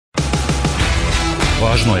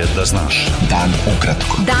Važno je da znaš. Dan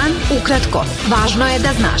ukratko. Dan ukratko. Važno je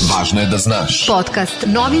da znaš. Važno je da znaš. Podcast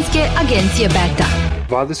novinske agencije Beta.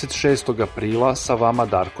 26. aprila sa vama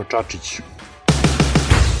Darko Čačić.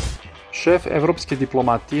 Šef evropske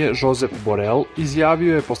diplomatije Josep Borrell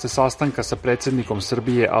izjavio je posle sastanka sa predsjednikom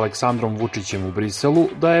Srbije Aleksandrom Vučićem u Briselu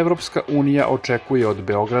da Evropska unija očekuje od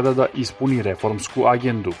Beograda da ispuni reformsku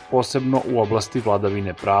agendu, posebno u oblasti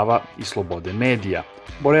vladavine prava i slobode medija.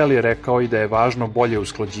 Borrell je rekao i da je važno bolje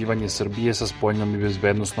usklađivanje Srbije sa spoljnom i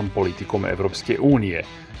bezbednosnom politikom Evropske unije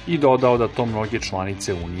i dodao da to mnoge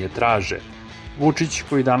članice unije traže. Vučić,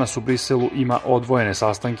 koji danas u Briselu ima odvojene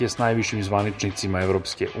sastanke s najvišim zvaničnicima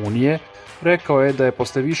Evropske unije, rekao je da je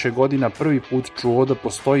posle više godina prvi put čuo da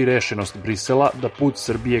postoji rešenost Brisela da put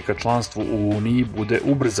Srbije ka članstvu u Uniji bude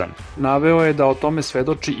ubrzan. Naveo je da o tome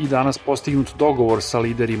svedoči i danas postignut dogovor sa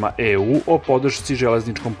liderima EU o podršci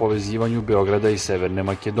železničkom povezivanju Beograda i Severne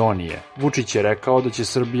Makedonije. Vučić je rekao da će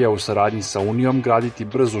Srbija u saradnji sa Unijom graditi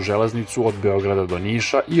brzu železnicu od Beograda do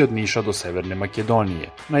Niša i od Niša do Severne Makedonije.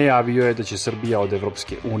 Najavio je da će Srbija od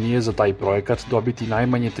Evropske unije za taj projekat dobiti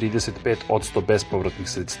najmanje 35% bespovratnih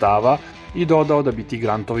sredstava i dodao da bi ti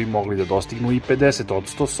grantovi mogli da dostignu i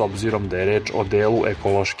 50% s obzirom da je reč o delu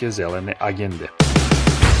ekološke zelene agende.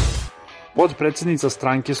 Podpredsednica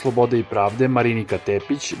stranke Slobode i pravde Marinika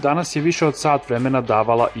Tepić danas je više od sat vremena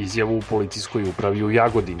davala izjavu u policijskoj upravi u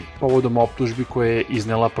Jagodini, povodom optužbi koje je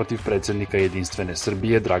iznela protiv predsednika Jedinstvene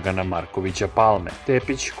Srbije Dragana Markovića Palme.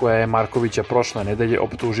 Tepić, koja je Markovića prošle nedelje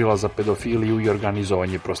optužila za pedofiliju i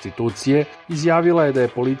organizovanje prostitucije, izjavila je da je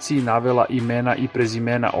policiji navela imena i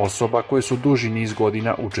prezimena osoba koje su duži niz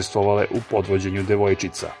godina učestvovale u podvođenju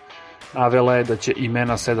devojčica. Navela je da će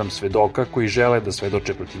imena 7 svedoka koji žele da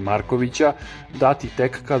svedoče protiv Markovića dati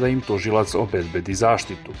tek kada im tužilac obezbedi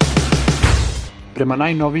zaštitu. Prema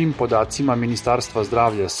najnovijim podacima Ministarstva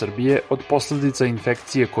zdravlja Srbije, od posledica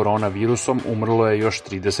infekcije koronavirusom umrlo je još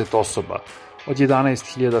 30 osoba. Od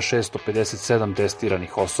 11.657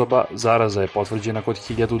 testiranih osoba, zaraza je potvrđena kod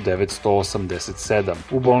 1987.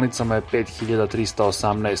 U bolnicama je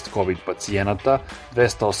 5.318 COVID pacijenata,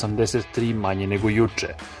 283 manje nego juče,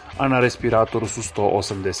 a na respiratoru su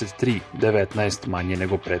 183, 19 manje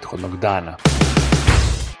nego prethodnog dana.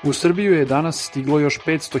 U Srbiju je danas stiglo još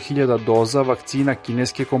 500.000 doza vakcina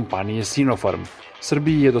kineske kompanije Sinopharm.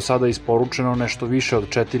 Srbiji je do sada isporučeno nešto više od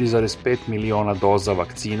 4,5 miliona doza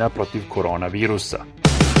vakcina protiv koronavirusa.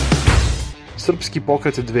 Srpski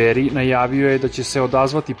pokret Dveri najavio je da će se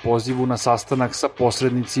odazvati pozivu na sastanak sa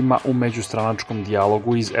posrednicima u međustranačkom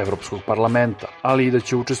dijalogu iz Evropskog parlamenta, ali i da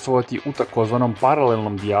će učestvovati u takozvanom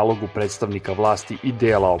paralelnom dijalogu predstavnika vlasti i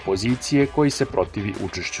dela opozicije koji se protivi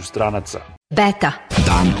učešću stranaca. Beta.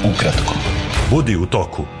 Dan ukratko. Budi u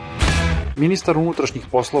toku. Ministar unutrašnjih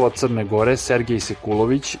poslova Crne Gore Sergej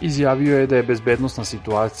Sekulović izjavio je da je bezbednosna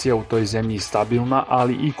situacija u toj zemlji stabilna,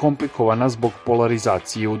 ali i komplikovana zbog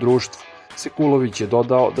polarizacije u društvu. Sekulović je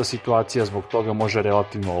dodao da situacija zbog toga može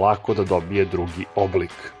relativno lako da dobije drugi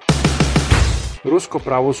oblik. Rusko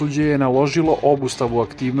pravosuđe je naložilo obustavu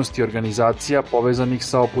aktivnosti organizacija povezanih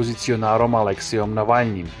sa opozicionarom Aleksejom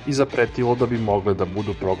Navalnjim i zapretilo da bi mogle da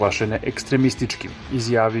budu proglašene ekstremističkim,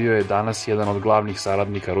 izjavio je danas jedan od glavnih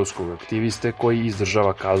saradnika ruskog aktiviste koji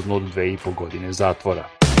izdržava kaznu od 2,5 godine zatvora.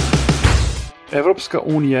 Evropska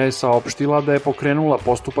unija je saopštila da je pokrenula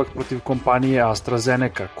postupak protiv kompanije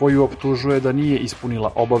AstraZeneca, koju optužuje da nije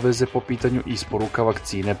ispunila obaveze po pitanju isporuka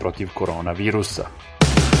vakcine protiv koronavirusa.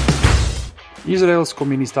 Izraelsko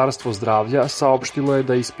ministarstvo zdravlja saopštilo je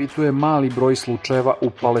da ispituje mali broj slučajeva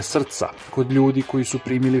upale srca kod ljudi koji su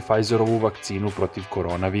primili Pfizerovu vakcinu protiv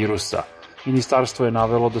koronavirusa. Ministarstvo je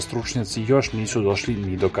navelo da stručnjaci još nisu došli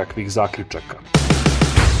ni do kakvih zaključaka.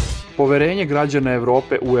 Poverenje građana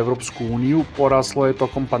Evrope u Evropsku uniju poraslo je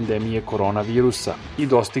tokom pandemije koronavirusa i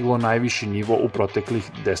dostiglo najviši nivo u proteklih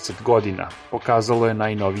 10 godina, pokazalo je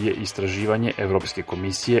najnovije istraživanje Evropske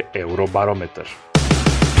komisije Eurobarometar.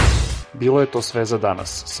 Bilo je to sve za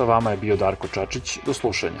danas. Sa vama je bio Darko Čačić. Do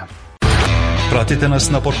slušanja. Pratite nas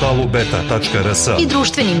na portalu beta.rs i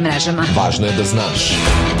društvenim mrežama. Važno je da znaš.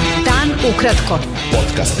 Dan ukratko.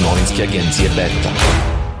 Podcast novinske agencije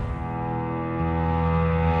Beta.